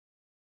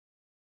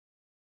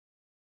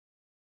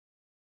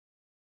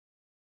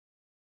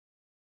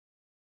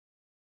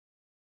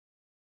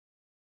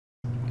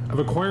I've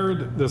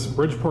acquired this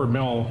Bridgeport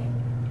mill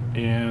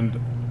and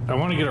I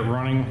want to get it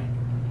running,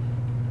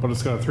 but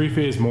it's got a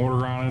 3-phase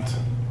motor on it.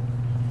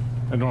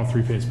 I don't have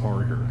 3-phase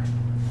power here.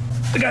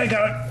 The guy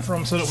got it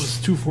from said it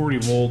was 240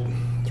 volt,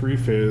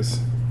 3-phase.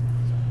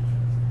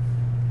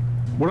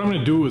 What I'm going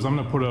to do is I'm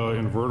going to put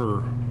an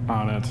inverter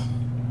on it.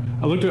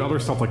 I looked at other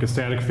stuff like a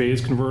static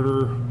phase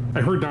converter.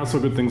 I heard not so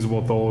good things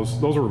about those.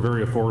 Those were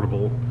very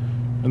affordable.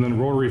 And then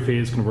rotary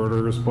phase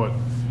converters, but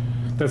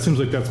that seems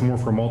like that's more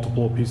for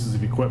multiple pieces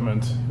of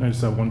equipment. I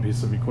just have one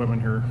piece of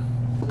equipment here.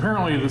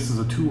 Apparently this is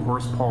a 2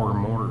 horsepower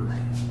motor.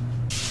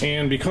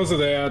 And because of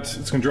that,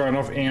 it's going to draw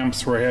enough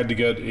amps where I had to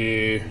get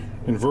a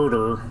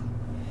inverter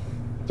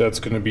that's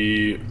going to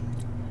be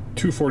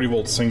 240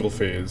 volt single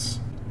phase,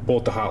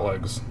 both the hot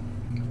legs.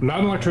 I'm not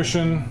an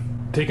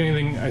electrician. Take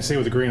anything I say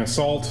with a grain of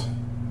salt.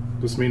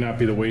 This may not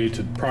be the way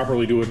to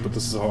properly do it, but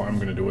this is how I'm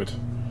going to do it.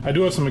 I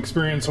do have some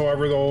experience,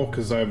 however, though,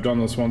 because I've done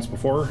this once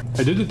before.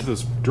 I did it to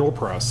this drill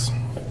press,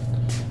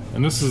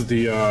 and this is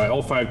the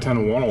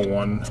L510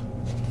 101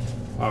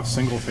 off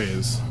single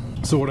phase.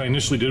 So what I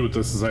initially did with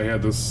this is I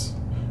had this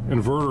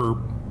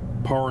inverter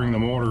powering the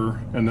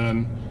motor, and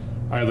then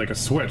I had like a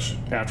switch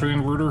after the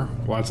inverter.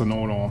 Well, that's a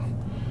no-no.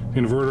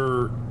 The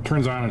inverter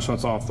turns on and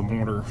shuts off the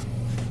motor.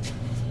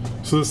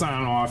 So this on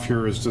and off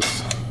here is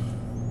just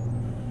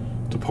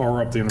to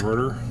power up the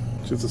inverter.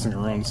 See if this thing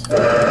runs. I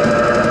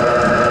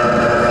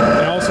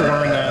also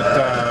learned that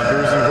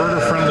there's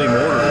inverter-friendly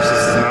motors.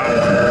 This is not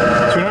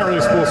one. So you're not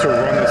really supposed to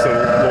run this at a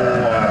low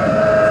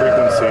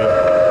frequency.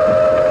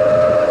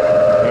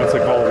 That's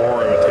like how low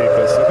I would take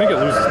this. I think it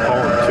loses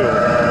power too.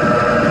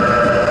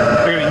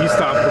 I got an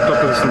E-stop hooked up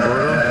to this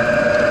inverter.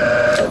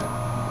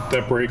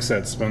 That breaks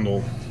that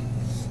spindle.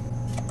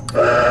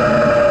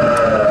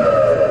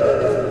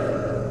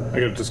 I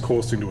got it just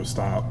coasting to a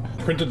stop.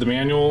 Printed the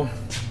manual.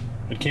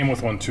 It came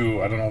with one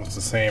too. I don't know if it's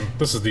the same.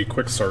 This is the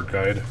quick start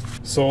guide.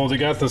 So they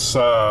got this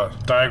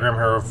diagram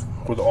here of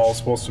what all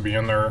supposed to be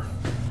in there.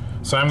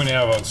 So I'm going to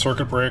have a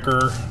circuit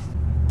breaker.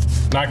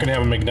 Not going to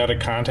have a magnetic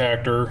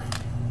contactor,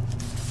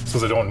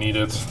 since I don't need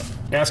it.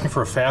 Asking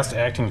for a fast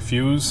acting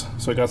fuse,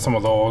 so I got some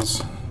of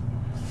those.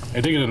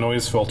 I did get a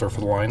noise filter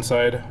for the line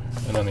side,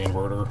 and then the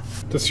inverter.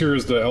 This here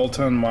is the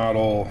L10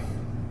 model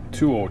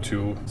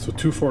 202. So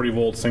 240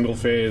 volt single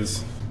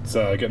phase. It's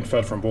getting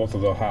fed from both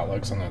of the hot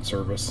legs on that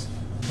service.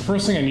 The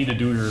first thing I need to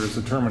do here is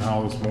determine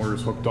how this motor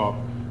is hooked up.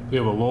 We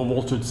have a low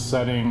voltage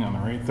setting on the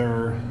right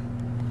there,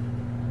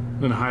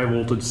 then a high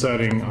voltage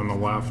setting on the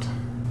left.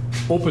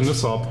 Open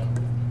this up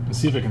and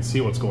see if I can see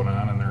what's going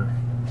on in there.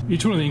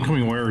 Each one of the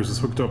incoming wires is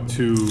hooked up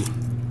to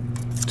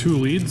 2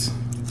 leads,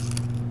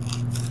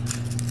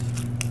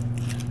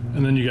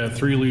 and then you got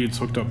 3 leads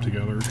hooked up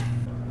together.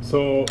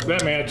 So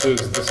that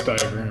matches this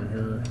diagram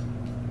here,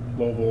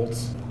 low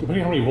volts.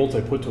 Depending on how many volts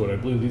I put to it, I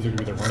believe these are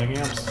going to be the running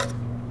amps.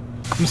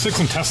 I'm going to stick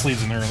some test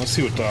leads in there and let's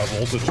see what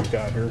voltage we've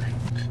got here.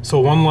 So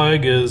one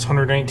leg is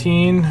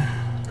 119.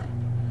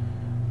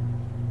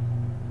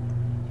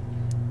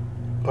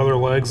 Other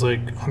leg's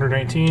like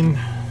 119.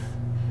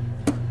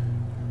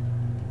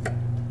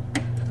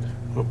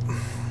 Oh.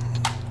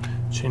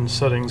 Change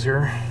settings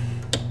here.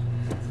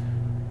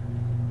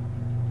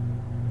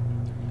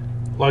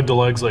 Leg to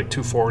leg's like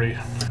 240.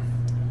 So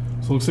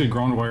it looks like a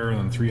ground wire and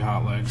then 3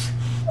 hot legs.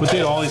 But they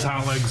had all these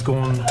hot legs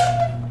going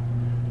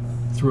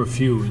through a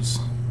fuse.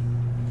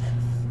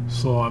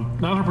 So I'm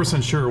not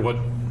 100% sure what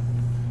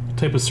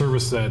type of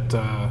service that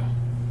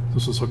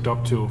this was hooked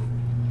up to.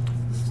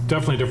 It's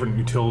definitely a different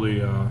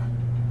utility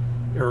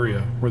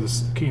area where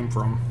this came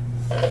from.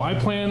 I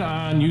plan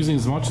on using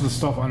as much of the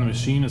stuff on the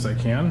machine as I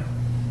can.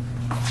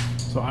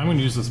 So I'm going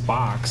to use this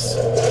box,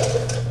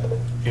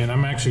 and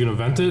I'm actually going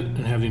to vent it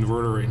and have the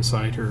inverter right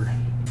inside here.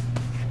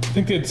 I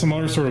think they had some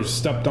other sort of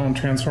step-down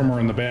transformer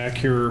in the back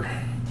here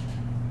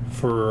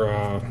for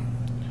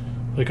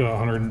like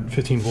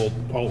 115 volt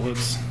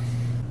outlets.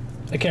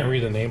 I can't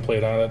read the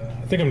nameplate on it.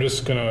 I think I'm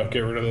just gonna get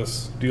rid of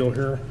this deal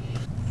here.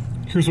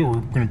 Here's what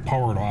we're gonna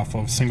power it off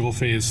of, single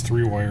phase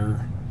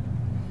 3-wire.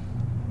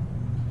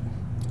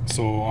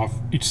 So off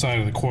each side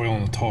of the coil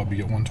in the tub you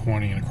get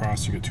 120 and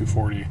across you get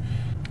 240.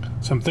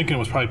 So I'm thinking it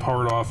was probably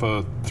powered off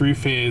a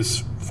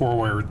 3-phase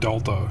 4-wire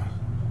delta.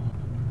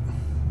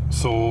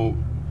 So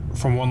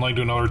from one leg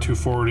to another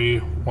 240,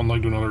 one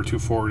leg to another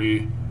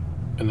 240,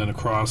 and then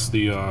across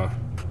the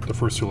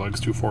first 2 legs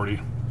 240.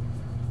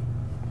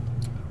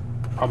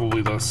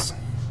 Probably this.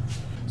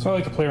 So I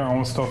like to play around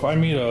with stuff. I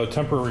made a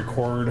temporary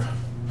cord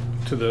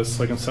to this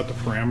so I can set the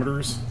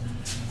parameters,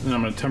 and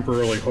I'm going to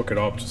temporarily hook it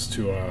up just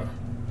to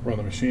run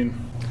the machine.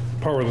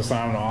 Power this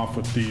on and off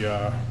with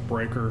the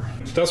breaker.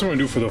 That's what I'm going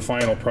to do for the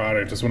final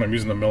product. Is when I'm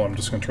using the mill, I'm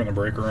just going to turn the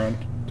breaker on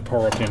to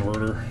power up the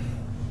inverter.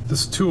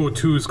 This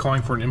 202 is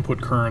calling for an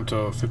input current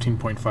of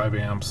 15.5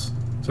 amps.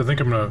 So I think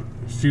I'm going to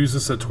fuse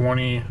this at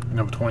 20 and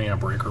have a 20 amp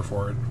breaker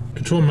for it.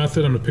 Control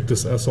method, I'm going to pick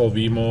this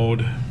SLV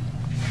mode.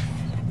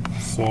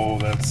 So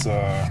that's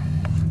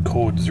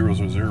code 000.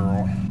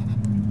 0.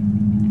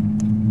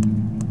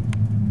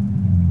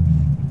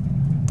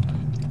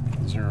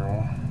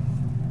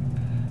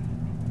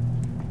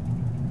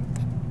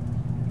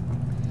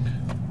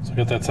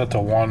 Get that set to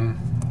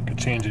 1. I could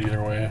change it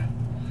either way.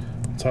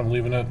 So I'm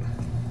leaving it.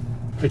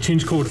 I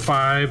changed code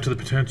 5 to the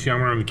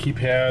potentiometer on the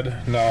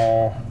keypad.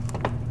 Now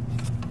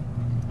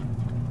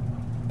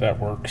that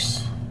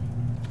works.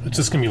 It's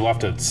just gonna be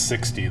left at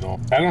 60 though.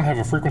 I don't have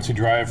a frequency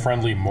drive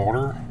friendly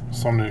motor,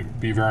 so I'm gonna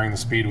be varying the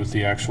speed with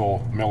the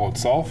actual mill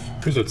itself.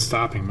 Here's that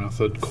stopping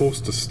method,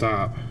 coast to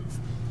stop.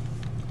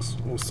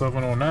 So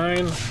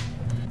 709. So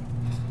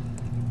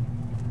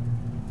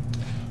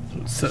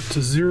it's set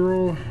to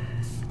 0.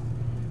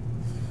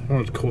 I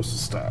want it to coast to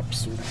stop,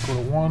 so we'll go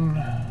to 1.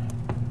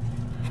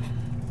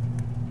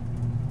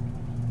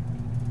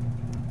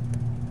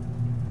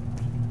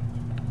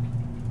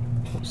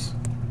 Oops,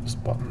 this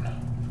button.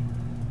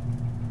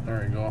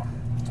 There you go.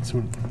 Let's see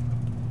what,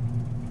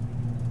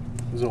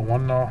 is it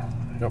 1 now?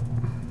 Yep.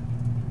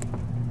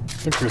 I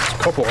think there's a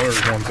couple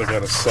other ones I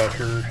gotta set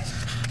here.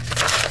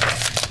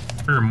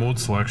 Here, mode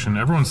selection.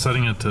 Everyone's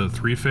setting it to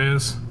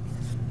 3-phase.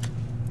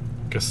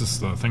 Guess this is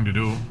the thing to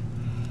do.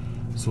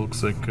 So it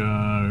looks like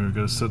we're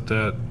gonna set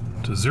that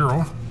to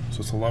 0. So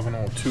it's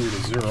 1102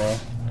 to 0.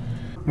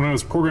 When I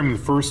was programming the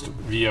first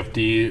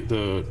VFD,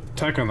 the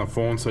tech on the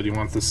phone said you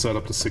want this set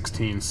up to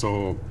 16.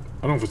 So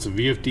I don't know if it's a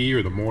VFD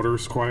or the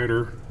motor's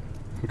quieter.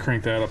 We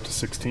crank that up to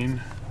 16.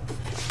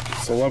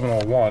 It's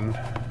 1101. You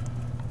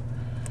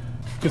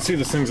can see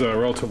this thing's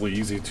relatively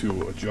easy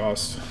to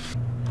adjust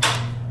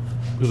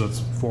because it's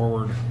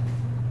forward.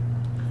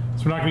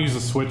 So we're not going to use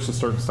the switch to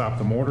start and stop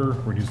the motor.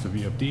 We're going to use the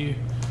VFD.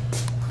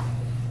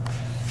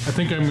 I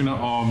think I'm going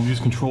to use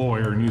control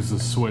wire and use the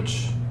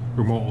switch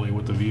remotely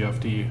with the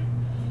VFD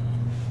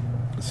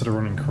instead of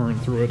running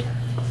current through it.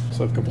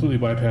 So I've completely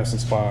bypassed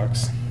this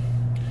box.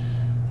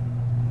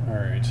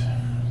 Alright,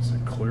 is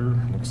it clear?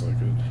 Looks like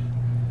it.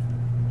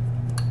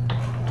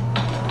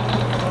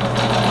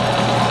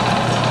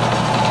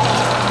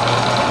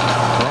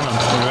 Running,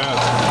 look at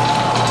that.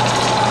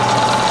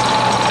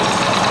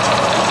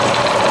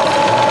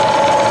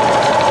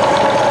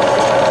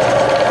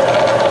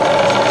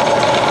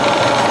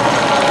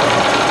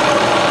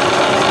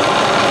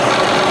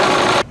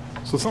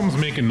 So something's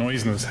making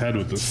noise in his head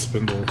with this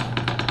spindle.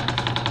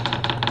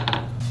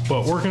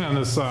 But working on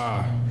this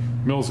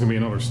mill is going to be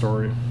another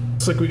story.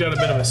 Looks like we got a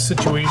bit of a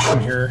situation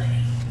here.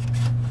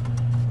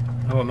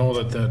 I don't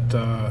know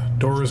that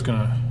door is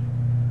gonna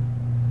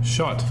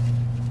shut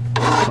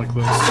like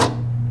this.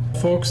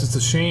 Folks, it's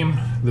a shame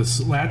this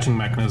latching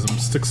mechanism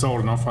sticks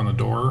out enough on the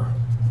door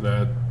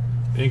that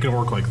it ain't gonna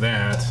work like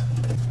that.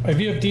 My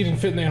VFD didn't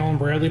fit in the Allen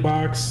Bradley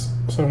box,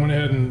 so I went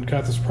ahead and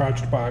got this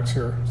project box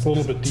here. It's a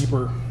little bit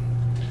deeper.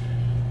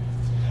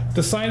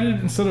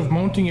 Decided instead of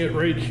mounting it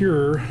right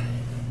here,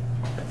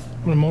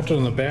 I'm gonna mount it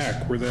on the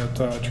back where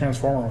that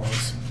transformer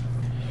was.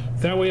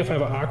 That way, if I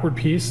have an awkward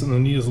piece and the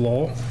knee is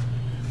low,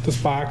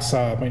 this box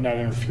might not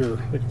interfere.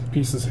 Like the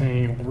piece is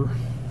hanging over.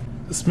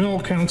 This mill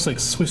kind of looks like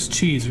Swiss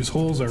cheese. There's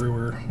holes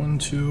everywhere. 1,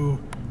 2,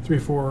 3,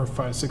 4,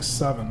 5, 6,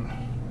 7.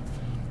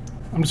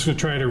 I'm just gonna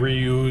try to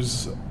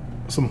reuse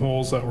some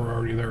holes that were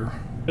already there.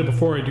 But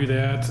before I do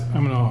that,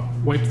 I'm gonna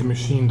wipe the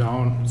machine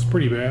down. It's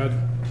pretty bad.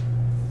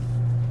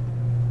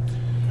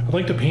 I'd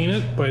like to paint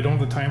it, but I don't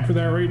have the time for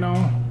that right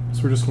now.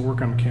 So we're just gonna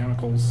work on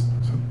mechanicals.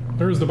 So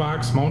there's the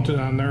box mounted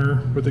on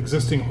there with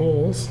existing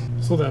holes.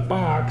 So that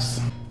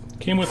box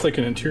came with like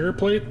an interior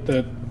plate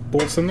that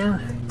bolts in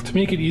there. To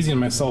make it easy on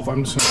myself,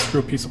 I'm just gonna screw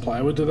a piece of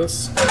plywood to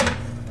this.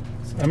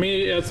 I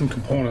may add some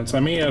components. I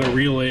may add a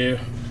relay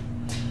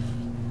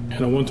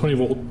and a 120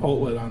 volt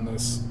outlet on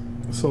this.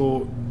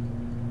 So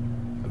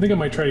I think I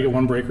might try to get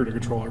one breaker to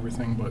control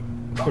everything, but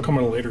that'll come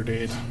at a later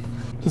date.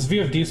 This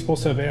VFD is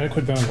supposed to have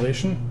adequate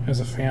ventilation. It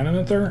has a fan in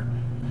it there.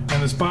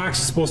 And this box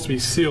is supposed to be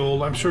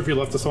sealed. I'm sure if you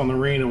left this out in the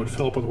rain, it would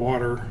fill up with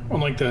water.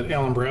 Unlike that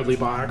Allen Bradley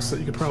box that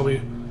you could probably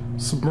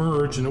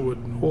submerge and it would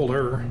hold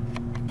air.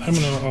 I'm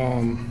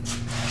gonna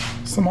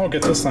somehow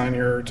get this on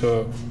here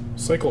to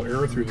cycle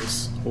air through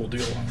this whole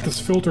deal. This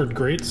filtered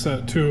grate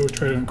set too,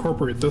 try to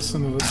incorporate this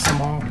into this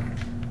somehow.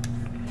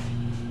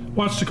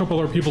 Watched a couple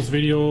other people's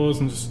videos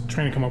and just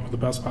trying to come up with the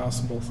best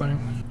possible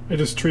thing. I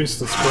just traced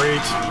this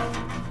grate.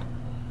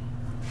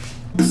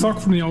 Suck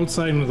from the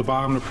outside into the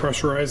bottom to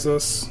pressurize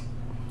this.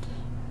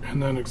 And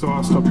then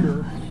exhaust up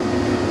here.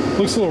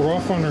 Looks a little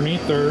rough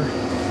underneath there,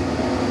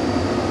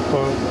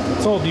 but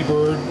it's all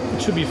deburred.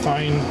 It should be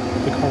fine,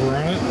 the cover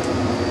on it.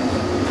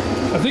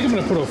 I think I'm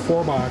gonna put a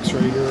 4-box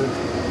right here.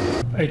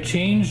 I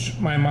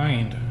changed my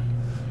mind.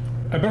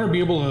 I better be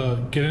able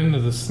to get into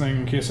this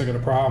thing in case I get a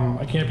problem.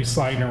 I can't be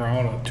sliding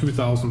around a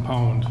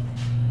 2,000-pound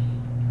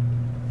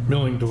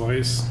milling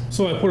device.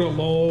 So I put it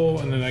low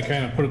and then I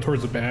kind of put it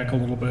towards the back a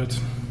little bit.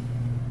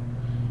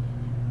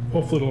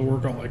 Hopefully it'll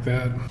work out like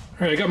that. All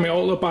right, I got my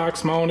outlet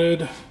box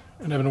mounted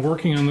and I've been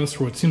working on this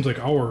for what seems like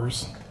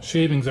hours.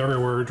 Shavings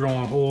everywhere,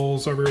 drilling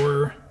holes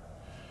everywhere.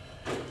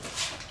 I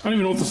don't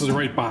even know if this is the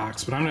right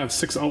box, but I'm gonna have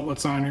 6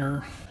 outlets on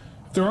here.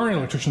 If there are any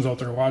electricians out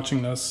there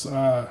watching this,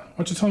 why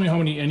don't you tell me how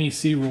many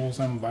NEC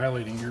rules I'm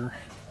violating here.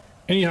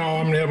 Anyhow,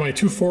 I'm gonna have my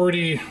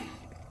 240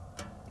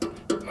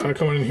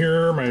 coming in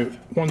here, my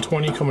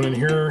 120 coming in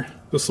here.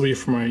 This will be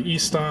for my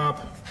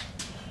E-stop.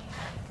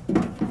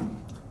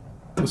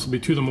 This will be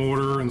to the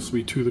motor, and this will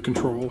be to the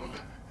control.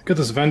 Get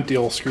this vent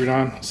deal screwed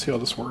on. Let's see how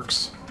this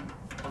works.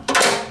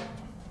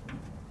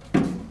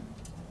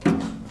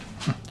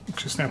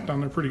 Actually snapped on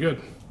there pretty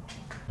good.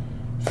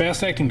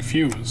 Fast acting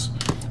fuse.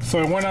 So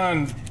I went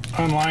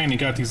online and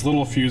got these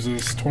little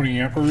fuses,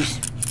 20 amperes.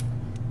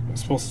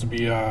 It's supposed to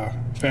be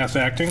fast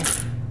acting.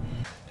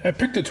 I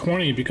picked a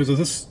 20 because of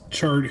this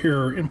chart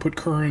here, input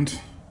current,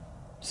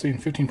 saying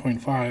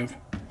 15.5.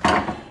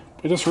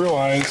 I just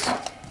realized,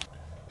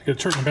 I got a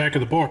chart in the back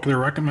of the book, they're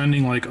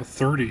recommending like a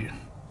 30.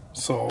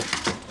 So,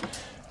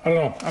 I don't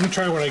know. I'm gonna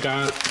try what I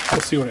got.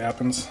 Let's see what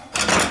happens.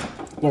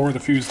 Lower the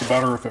fuse, the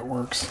better if it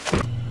works.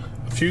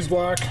 A fuse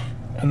block,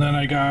 and then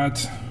I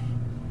got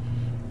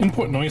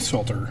input noise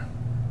filter.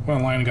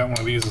 Went online and got one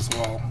of these as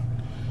well.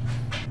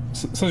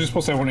 So you're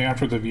supposed to have one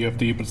after the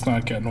VFD, but it's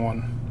not getting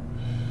one.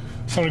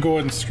 So I'm gonna go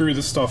ahead and screw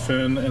this stuff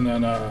in and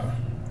then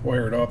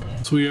wire it up.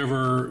 So we have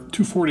our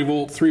 240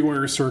 volt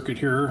 3-wire circuit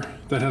here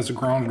that has a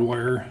grounded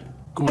wire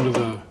going to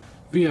the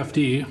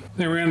VFD.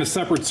 Then we ran a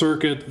separate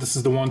circuit. This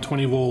is the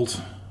 120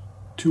 volt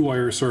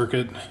 2-wire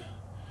circuit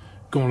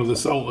going to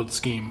this outlet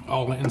scheme,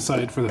 all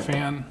inside for the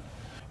fan.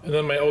 And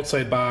then my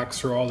outside box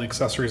for all the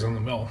accessories on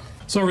the mill.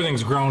 So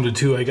everything's grounded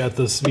too. I got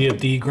this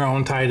VFD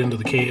ground tied into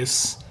the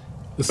case.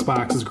 This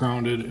box is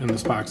grounded and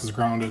this box is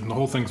grounded, and the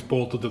whole thing's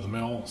bolted to the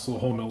mill, so the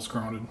whole mill's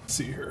grounded. Let's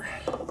see here.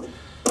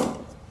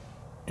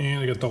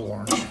 And I got double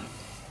orange.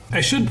 I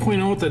should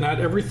point out that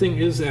not everything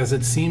is as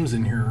it seems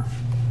in here.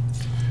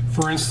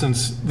 For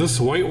instance,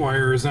 this white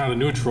wire is not a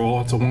neutral,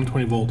 it's a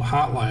 120 volt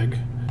hot leg.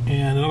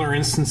 And another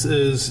instance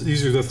is,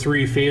 these are the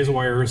 3 phase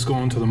wires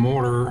going to the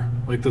motor.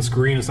 Like this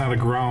green is not a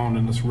ground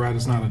and this red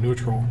is not a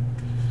neutral.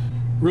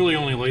 Really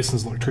only a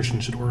licensed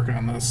electrician should work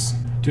on this.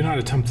 Do not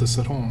attempt this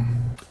at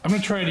home. I'm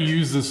going to try to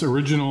use this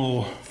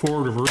original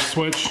forward reverse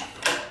switch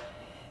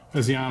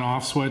as the on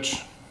off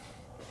switch.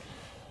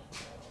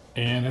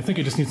 And I think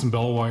I just need some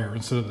bell wire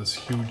instead of this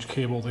huge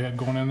cable they had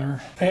going in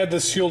there. I had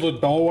this shielded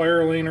bell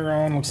wire laying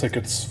around, looks like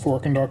it's 4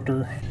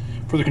 conductor.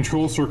 For the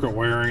control circuit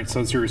wiring, it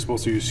says here you're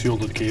supposed to use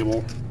shielded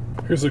cable.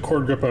 Here's the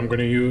cord grip I'm going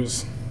to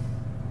use.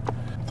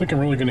 I think I'm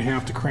really going to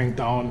have to crank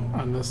down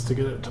on this to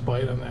get it to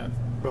bite on that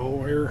bell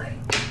wire.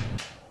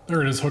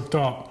 There it is hooked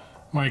up.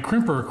 My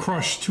crimper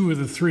crushed 2 of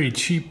the 3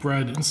 cheap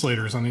red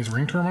insulators on these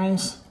ring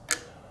terminals.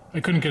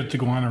 I couldn't get it to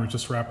go on, I was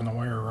just wrapping the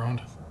wire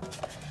around.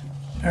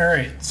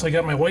 Alright, so I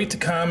got my white to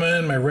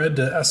common, my red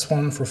to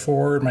S1 for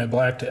forward, my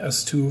black to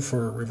S2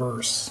 for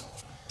reverse.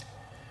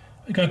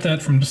 I got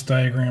that from this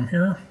diagram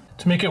here.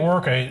 To make it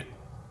work, I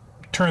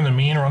turn the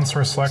mean run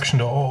source selection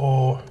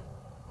to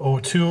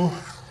 0002,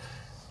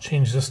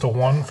 change this to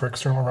 1 for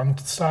external run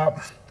stop.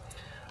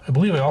 I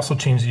believe I also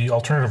changed the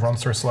alternative run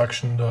source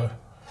selection to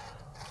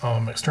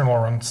external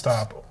run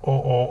stop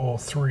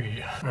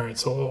 0003. Alright,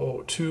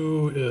 so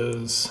 002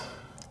 is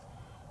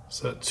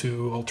set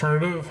to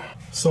alternative.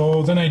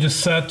 So then I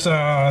just set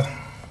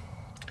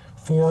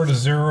 4 to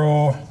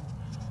 0,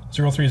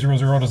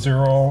 0300 to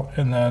 0,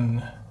 and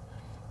then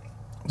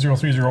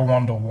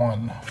 0301 to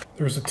 1.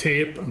 There's a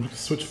tape. I'm going to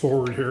switch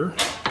forward here.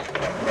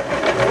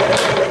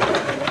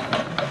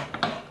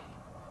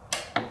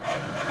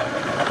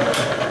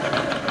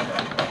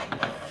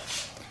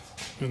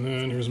 And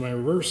then here's my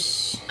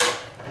reverse.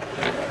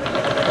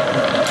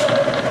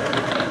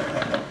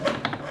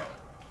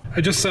 I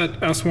just set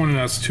S1 and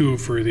S2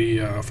 for the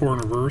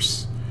forward and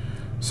reverse,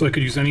 so I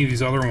could use any of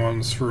these other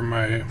ones for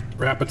my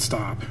rapid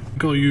stop. I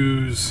think I'll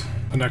use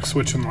the next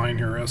switch in line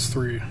here,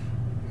 S3.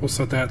 We'll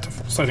set that to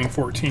setting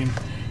 14,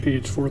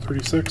 page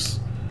 436.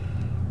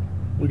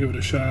 We'll give it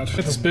a shot.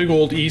 Got this big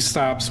old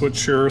E-stop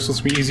switch here, so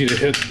it's going to be easy to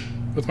hit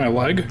with my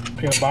leg.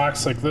 I got a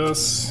box like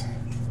this,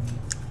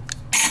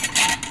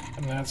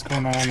 and that's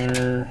going on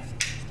there,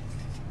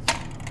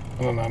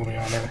 and then that'll be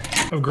on there.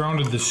 I've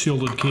grounded this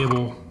shielded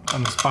cable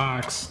on this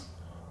box.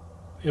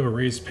 You have a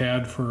raised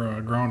pad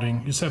for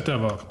grounding. You just have to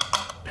have a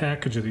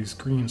package of these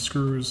green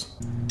screws.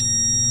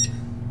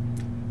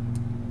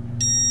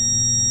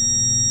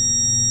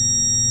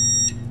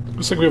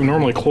 Looks like we have a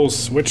normally closed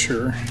switch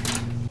here.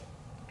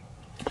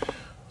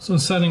 So in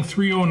setting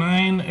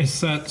 309, I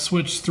set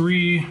switch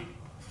 3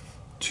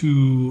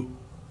 to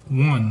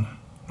 1,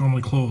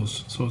 normally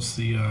closed. So it's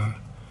the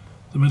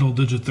middle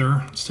digit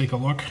there. Let's take a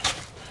look.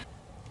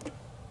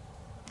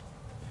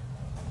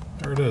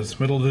 There it is,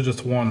 middle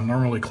digit's 1,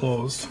 normally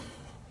closed.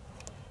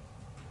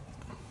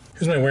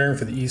 Here's my wiring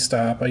for the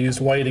E-stop. I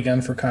used white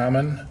again for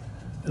common,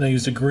 and I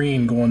used a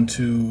green going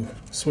to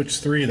switch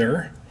 3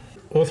 there.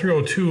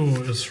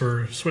 0302 is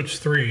for switch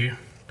 3,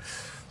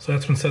 so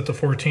that's been set to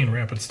 14,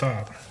 rapid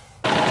stop.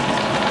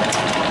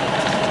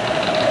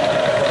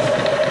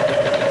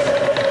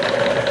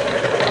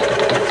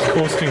 It's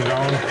coasting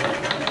down.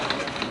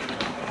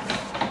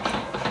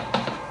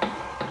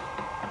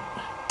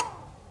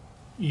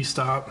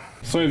 E-stop.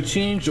 So I've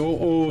changed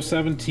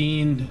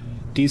 0017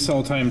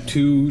 decel time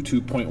 2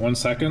 to 0.1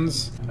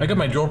 seconds. I got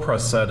my drill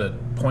press set at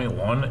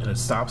 0.1 and it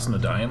stops on a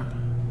dime.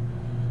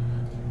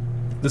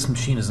 This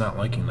machine is not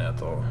liking that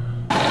though.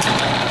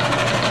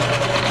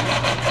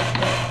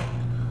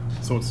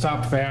 So it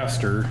stopped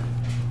faster.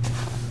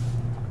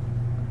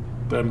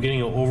 that I'm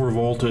getting an over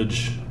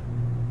voltage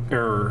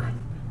error.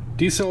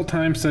 Decel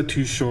time set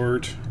too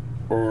short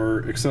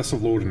or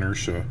excessive load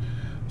inertia.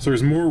 So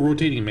there's more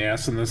rotating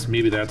mass in this.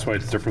 Maybe that's why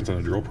it's different than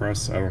a drill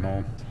press. I don't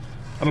know.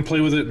 I'm gonna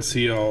play with it and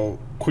see how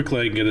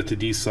quickly I can get it to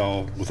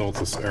decel without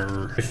this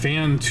error. I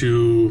fan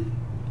to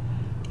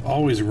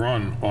always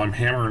run while I'm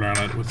hammering on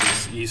it with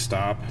this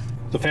E-stop.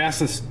 The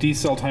fastest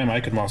decel time I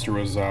could muster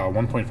was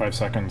 1.5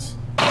 seconds.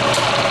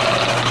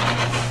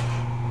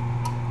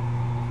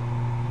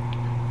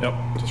 Yep,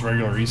 just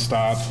regular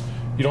E-stop.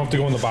 You don't have to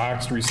go in the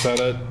box to reset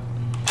it.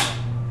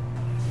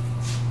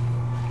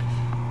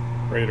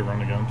 Ready to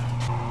run again.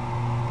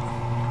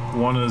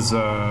 One is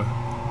run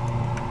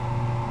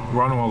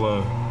while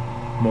the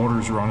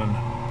motor's running.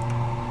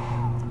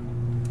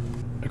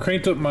 I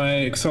cranked up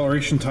my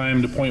acceleration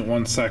time to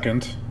 0.1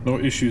 second. No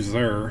issues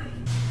there.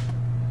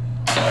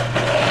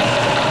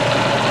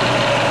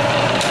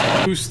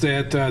 Boost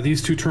that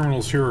these two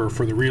terminals here are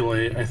for the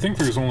relay. I think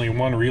there's only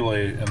one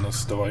relay in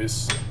this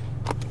device.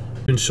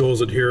 It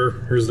shows it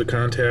here. Here's the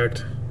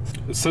contact.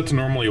 It's set to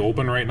normally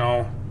open right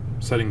now,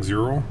 setting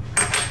 0.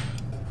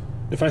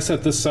 If I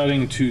set this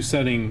setting to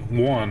setting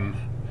 1,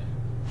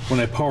 when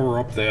I power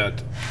up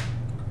that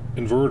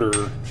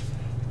inverter,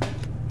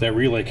 that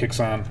relay kicks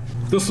on.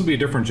 This will be a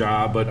different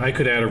job, but I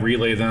could add a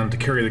relay then to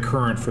carry the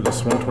current for this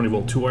 120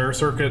 volt 2-wire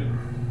circuit.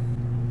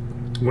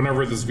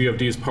 Whenever this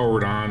VFD is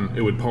powered on,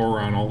 it would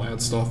power on all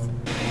that stuff.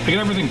 I got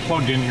everything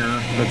plugged in here.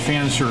 That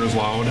fan sure is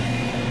loud.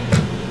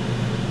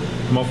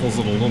 Muffles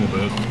it a little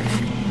bit.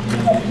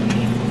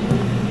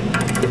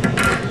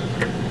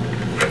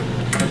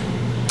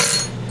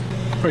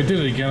 If I did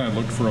it again, I'd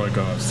look for like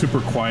a super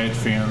quiet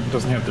fan. It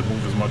doesn't have to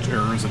move as much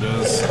air as it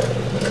is.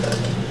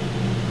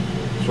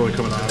 It's really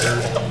coming out of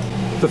here.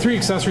 The 3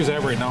 accessories I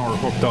have right now are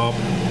hooked up.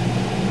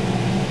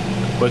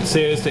 But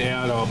say I was to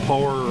add a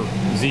power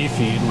Z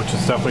feed, which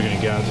is definitely going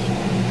to get,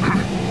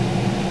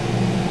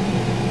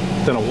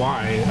 then a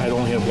Y, I'd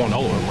only have one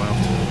outlet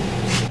left.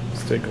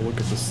 Let's take a look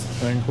at this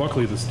thing.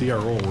 Luckily this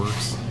DRO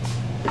works.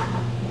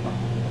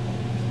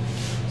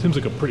 Seems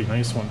like a pretty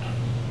nice one.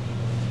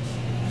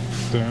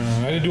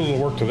 I did do a little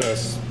work to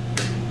this,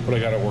 but I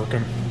got it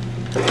working.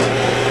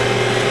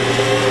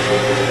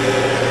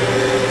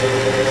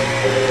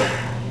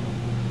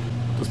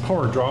 This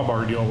power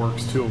drawbar deal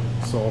works too,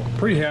 so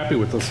pretty happy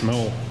with this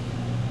mill.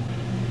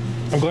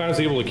 I'm glad I was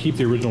able to keep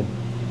the original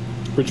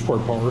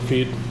Bridgeport power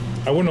feed.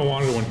 I wouldn't have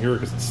wanted one here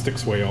because it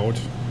sticks way out.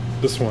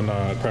 This one,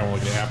 probably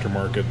like an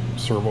aftermarket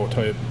servo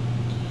type.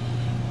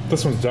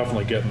 This one's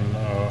definitely getting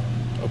a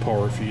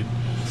power feed.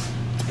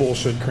 It's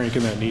bullshit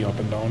cranking that knee up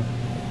and down.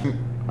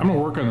 I'm gonna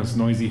work on this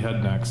noisy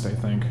head next, I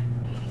think.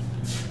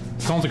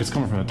 It sounds like it's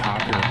coming from the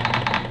top here,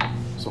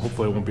 so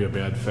hopefully it won't be a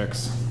bad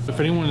fix. If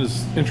anyone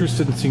is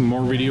interested in seeing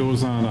more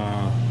videos on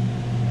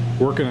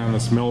working on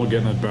this mill,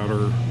 getting it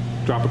better,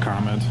 drop a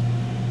comment.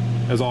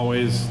 As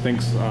always,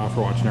 thanks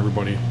for watching,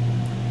 everybody.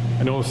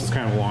 I know this is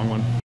kind of a long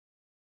one.